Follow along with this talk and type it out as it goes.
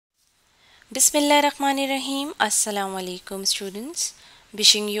Bismillahirrahmanirrahim. Assalamu alaikum students.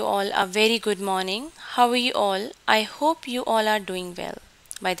 Wishing you all a very good morning. How are you all? I hope you all are doing well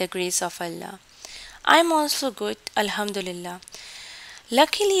by the grace of Allah. I'm also good, Alhamdulillah.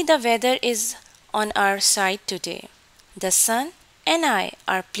 Luckily the weather is on our side today. The sun and I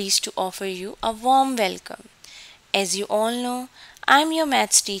are pleased to offer you a warm welcome. As you all know, I'm your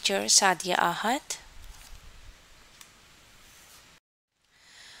maths teacher Sadia Ahad.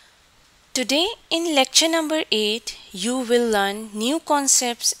 Today in lecture number 8, you will learn new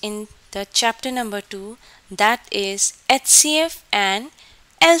concepts in the chapter number 2, that is H.C.F and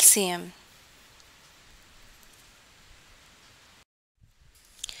L.C.M.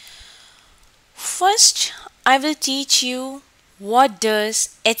 First, I will teach you what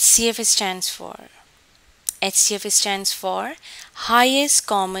does H.C.F stands for. H.C.F stands for highest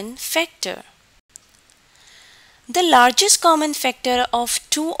common factor. The largest common factor of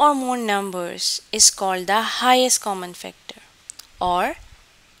two or more numbers is called the highest common factor, or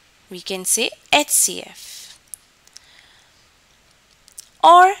we can say H.C.F.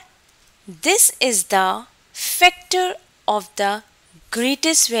 Or this is the factor of the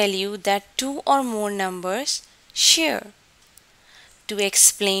greatest value that two or more numbers share. To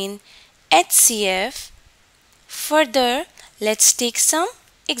explain H.C.F further, let's take some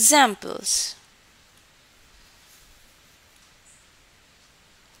examples.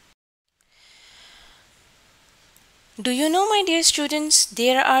 Do you know, my dear students,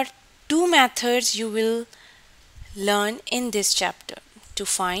 there are two methods you will learn in this chapter to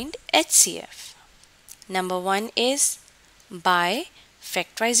find H.C.F. Number one is by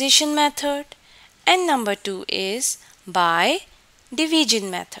factorization method and number two is by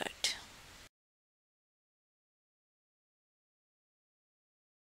division method.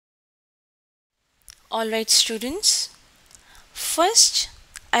 Alright students, first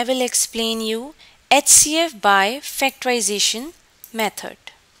I will explain you H.C.F by factorization method.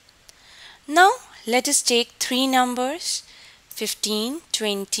 Now let us take three numbers 15,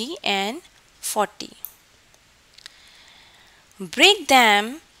 20 and 40. Break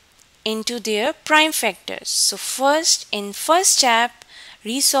them into their prime factors. So first in first step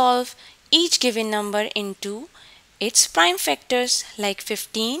resolve each given number into its prime factors, like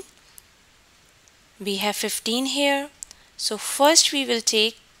 15. We have 15 here. So first we will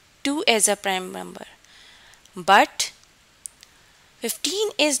take 2 as a prime number, but 15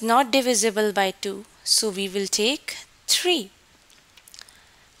 is not divisible by 2, so we will take 3.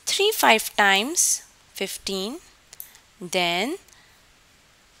 3 5 times 15, then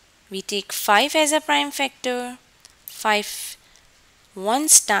we take 5 as a prime factor, 5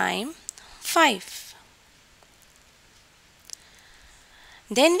 once time 5.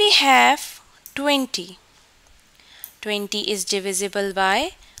 Then we have 20. 20 is divisible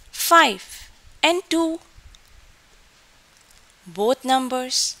by 5 and 2, both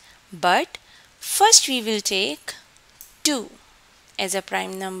numbers, but first we will take 2 as a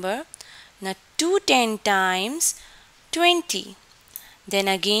prime number. Now 2 10 times 20. Then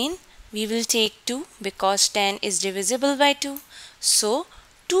again we will take 2 because 10 is divisible by 2. So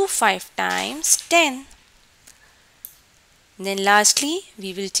 2 5 times 10. Then lastly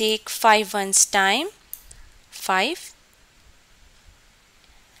we will take 5 once time 5.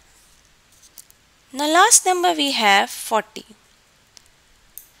 Now last number we have 40.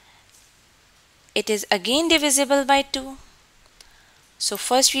 It is again divisible by 2. So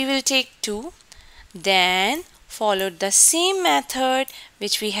first we will take 2, then followed the same method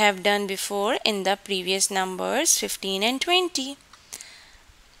which we have done before in the previous numbers 15 and 20.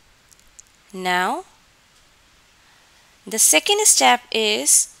 Now the second step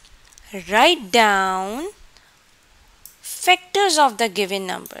is write down factors of the given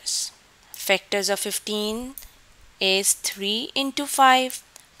numbers. Factors of 15 is 3 into 5.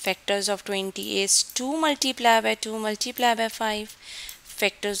 Factors of 20 is 2 multiplied by 2 multiplied by 5.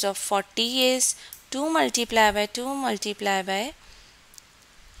 Factors of 40 is 2 multiplied by 2 multiplied by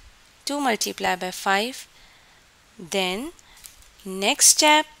 2 multiplied by 5. Then next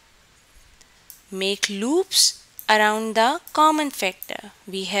step, make loops around the common factor.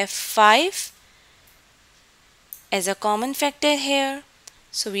 We have 5 as a common factor here.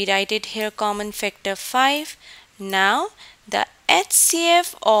 So we write it here common factor 5. Now the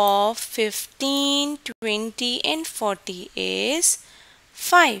H.C.F of 15, 20 and 40 is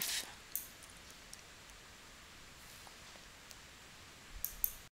 5.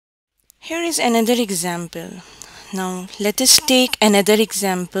 Here is another example. Now let us take another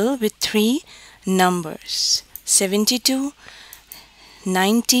example with 3 numbers 72,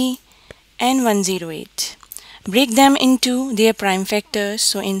 90 and 108. break them into their prime factors.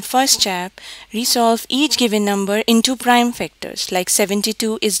 So in first step, resolve each given number into prime factors. Like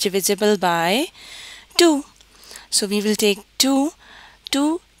 72 is divisible by 2. So we will take 2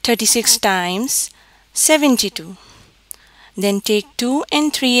 to 36 times 72. Then take 2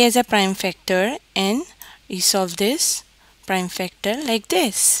 and 3 as a prime factor and resolve this prime factor like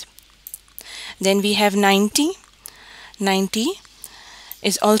this. Then we have 90. 90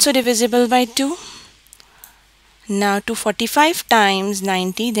 is also divisible by 2. Now to 45 times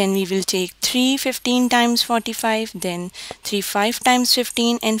 90, then we will take 3 15 times 45, then 3 5 times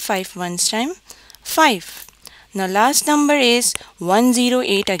 15 and 5 ones times 5. Now last number is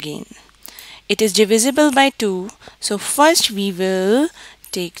 108 again. It is divisible by 2. So first we will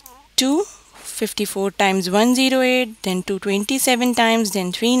take 254 times 108, then 227 times,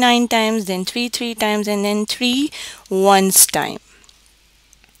 then 39 times, then 33 times, and then 3 ones time.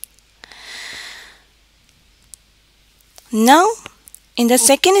 Now, in the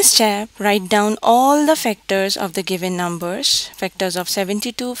second step, write down all the factors of the given numbers, factors of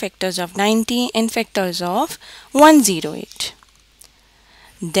 72, factors of 90, and factors of 108.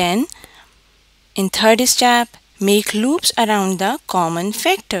 Then, in third step, make loops around the common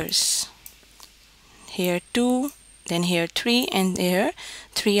factors. Here 2, then here 3, and here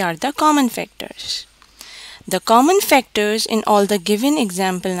 3 are the common factors. The common factors in all the given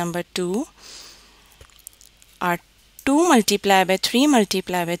example number 2 are 2 multiplied by 3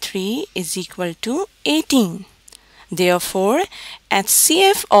 multiplied by 3 is equal to 18. Therefore,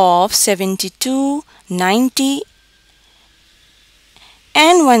 H.C.F of 72, 90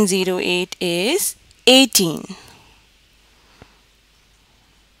 and 108 is 18.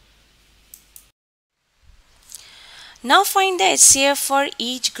 Now find the H.C.F for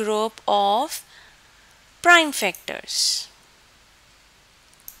each group of prime factors.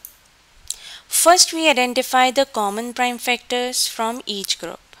 First, we identify the common prime factors from each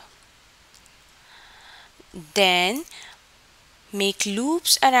group. Then, make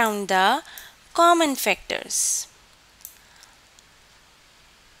loops around the common factors.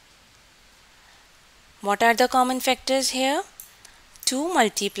 What are the common factors here? 2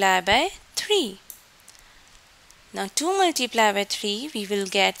 multiplied by 3. Now 2 multiplied by 3, we will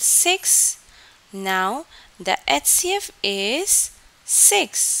get 6. Now the H.C.F is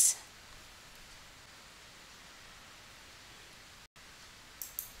 6.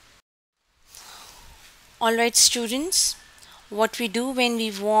 Alright students, what we do when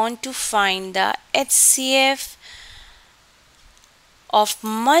we want to find the H.C.F of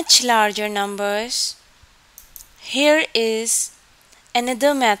much larger numbers, here is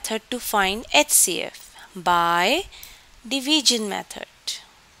another method to find H.C.F by division method.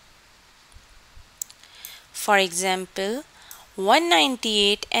 For example,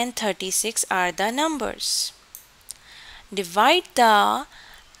 198 and 36 are the numbers. Divide the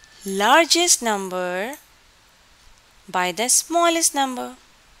largest number by the smallest number.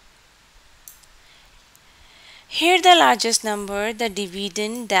 Here the largest number, the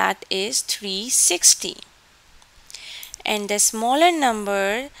dividend, that is 360. And the smaller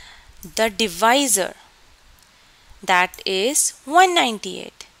number, the divisor, that is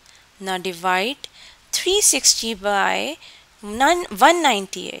 198. Now divide 360 by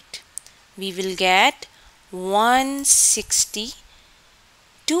 198. We will get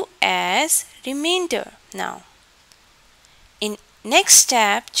 162 as remainder. Now, in next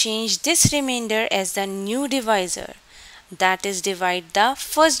step, change this remainder as the new divisor. That is, divide the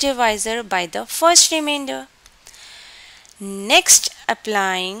first divisor by the first remainder. Next,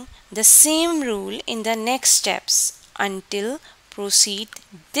 applying the same rule in the next steps until proceed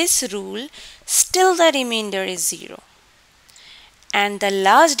this rule, still the remainder is 0. And the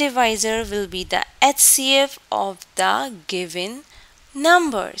last divisor will be the H.C.F of the given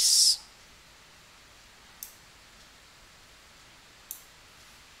numbers.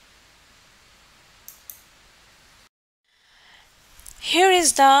 Here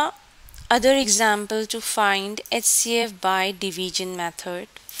is the other example to find H.C.F by division method.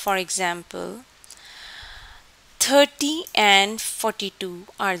 For example, 30 and 42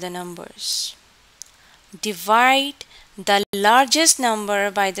 are the numbers. Divide the largest number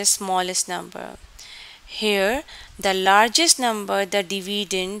by the smallest number. Here the largest number, the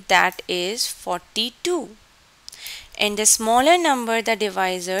dividend, that is 42. And the smaller number, the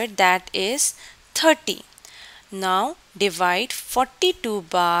divisor, that is 30. Now divide 42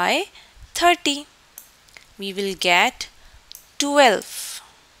 by 30. We will get 12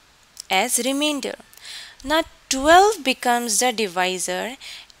 as remainder. Now 12 becomes the divisor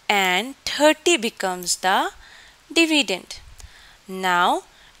and 30 becomes the dividend. Now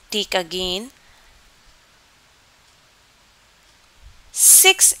take again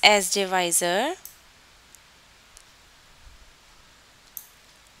 6 as divisor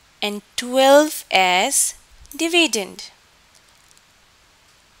and 12 as dividend.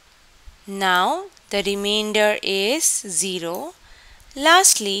 Now the remainder is 0.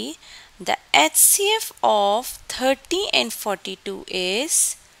 Lastly, the HCF of 30 and 42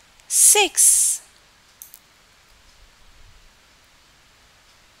 is 6.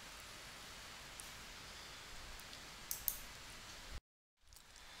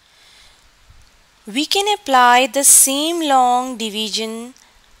 We can apply the same long division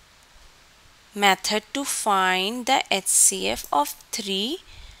method to find the HCF of 3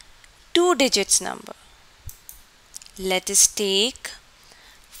 two digits number. Let us take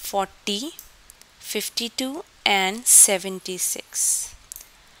 40, 52 and 76.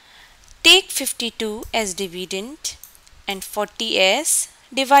 Take 52 as dividend and 40 as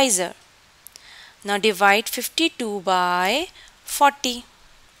divisor. Now divide 52 by 40.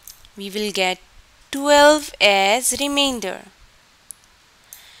 We will get 12 as remainder.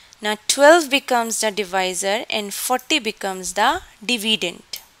 Now 12 becomes the divisor and 40 becomes the dividend.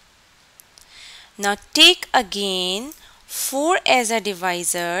 Now take again 4 as a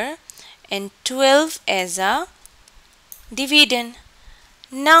divisor and 12 as a dividend.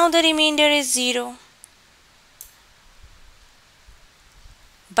 Now the remainder is 0.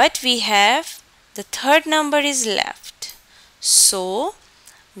 But we have the third number is left. So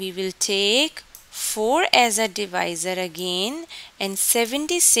we will take 4 as a divisor again and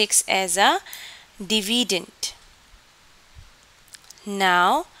 76 as a dividend.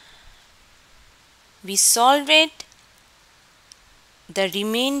 Now we solve it. The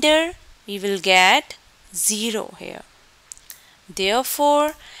remainder we will get 0 here.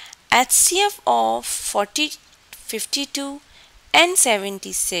 Therefore, HCF of 40, 52 and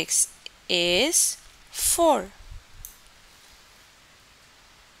 76 is 4.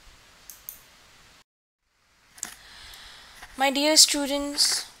 My dear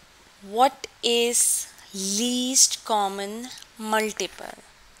students, what is least common multiple?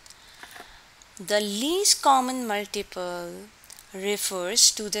 The least common multiple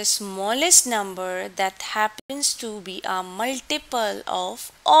refers to the smallest number that happens to be a multiple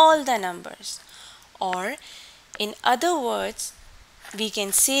of all the numbers. Or in other words, we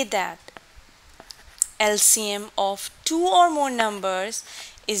can say that LCM of two or more numbers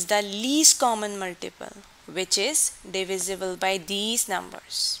is the least common multiple, which is divisible by these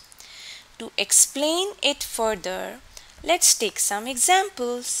numbers. To explain it further, let's take some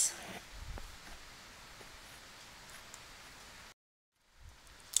examples.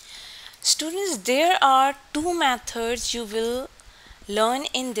 Students, there are two methods you will learn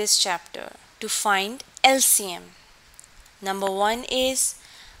in this chapter to find LCM. Number one is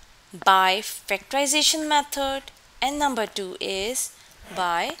by factorization method and number two is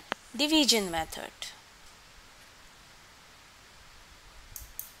by division method.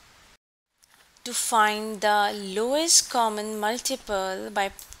 To find the lowest common multiple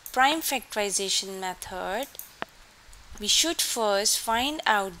by prime factorization method, we should first find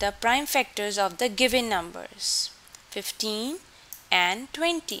out the prime factors of the given numbers 15 and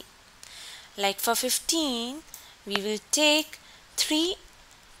 20. Like for 15, we will take 3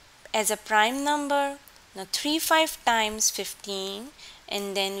 as a prime number. Now 3 5 times 15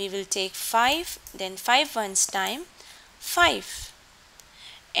 and then we will take 5, then 5 ones time 5.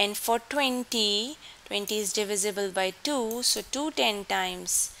 And for 20, 20 is divisible by 2, so 2 10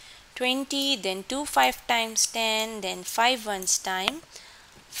 times 20, then 2 5 times 10, then 5 ones time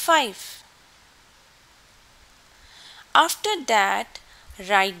 5. After that,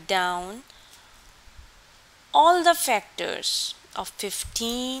 write down all the factors of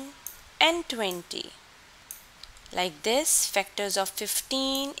 15 and 20. Like this, factors of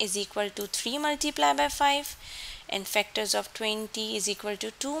 15 is equal to 3 multiplied by 5 and factors of 20 is equal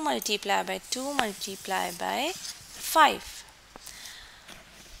to 2 multiplied by 2 multiplied by 5.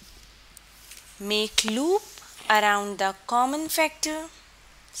 Make loop around the common factor.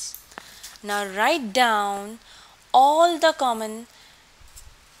 Now write down all the common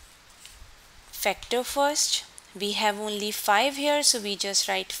factor first. We have only 5 here, so we just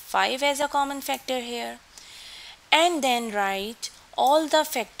write 5 as a common factor here. And then write all the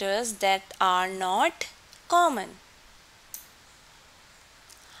factors that are not common.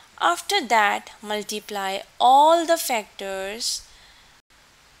 After that, multiply all the factors.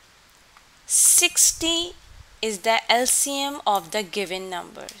 60 is the LCM of the given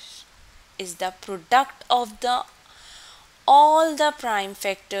numbers, is the product of all the prime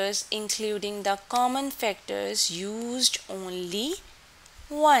factors including the common factors used only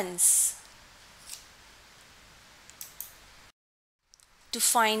once. To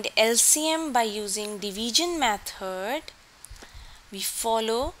find LCM by using division method, we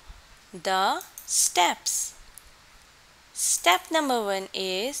follow the steps. Step number 1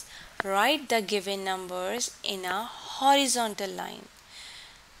 is write the given numbers in a horizontal line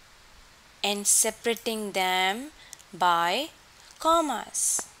and separating them by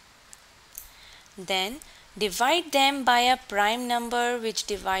commas. Then divide them by a prime number which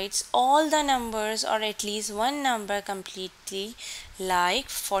divides all the numbers or at least one number completely, like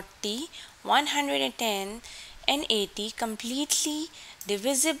 40, 110 and 80 completely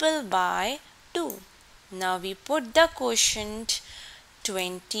divisible by 2. Now we put the quotient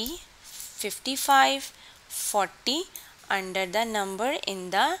 20, 55, 40 under the number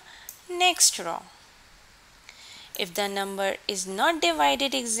in the next row. If the number is not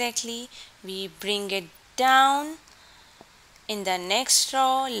divided exactly, we bring it down in the next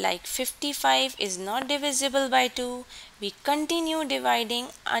row, like 55 is not divisible by 2. We continue dividing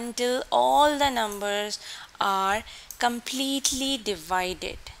until all the numbers are completely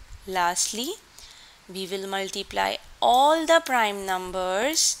divided. Lastly, we will multiply all the prime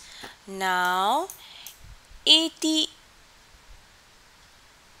numbers. Now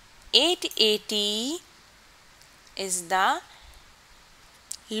 880 is the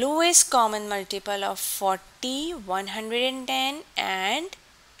lowest common multiple of 40, 110 and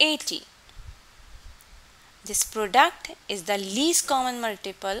 80. This product is the least common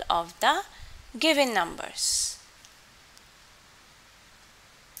multiple of the given numbers.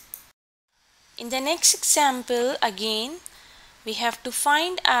 In the next example, again, we have to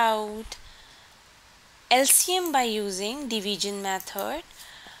find out LCM by using division method.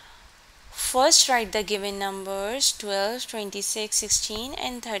 First, write the given numbers 12, 26, 16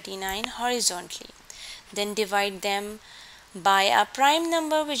 and 39 horizontally. Then divide them by a prime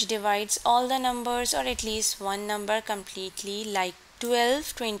number which divides all the numbers or at least one number completely, like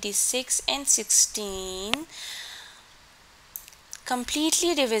 12, 26 and 16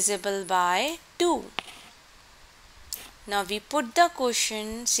 completely divisible by 2. Now we put the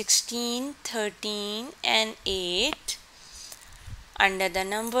quotient 16, 13 and 8 under the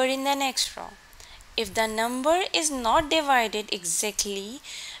number in the next row. If the number is not divided exactly,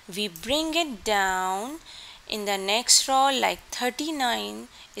 we bring it down in the next row, like 39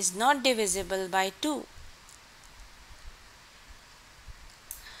 is not divisible by 2.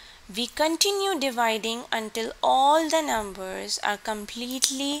 We continue dividing until all the numbers are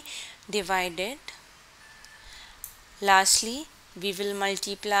completely divided. Lastly, we will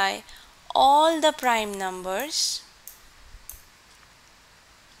multiply all the prime numbers.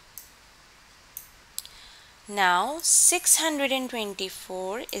 Now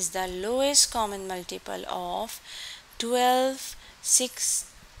 624 is the lowest common multiple of 12,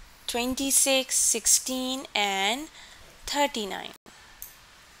 6, 26, 16 and 39.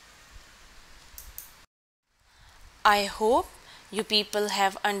 I hope you people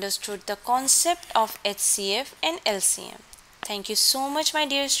have understood the concept of H.C.F and L.C.M. Thank you so much, my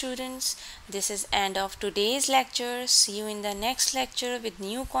dear students. This is end of today's lecture. See you in the next lecture with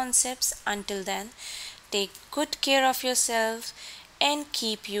new concepts. Until then, take good care of yourself and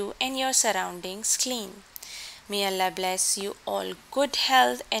keep you and your surroundings clean. May Allah bless you all good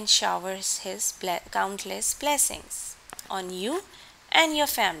health and showers His countless blessings on you and your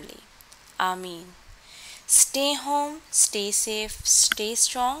family. Ameen. Stay home, stay safe, stay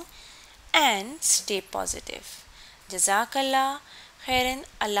strong and stay positive. Jazakallah khairan.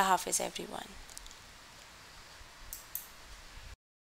 Allah Hafiz everyone.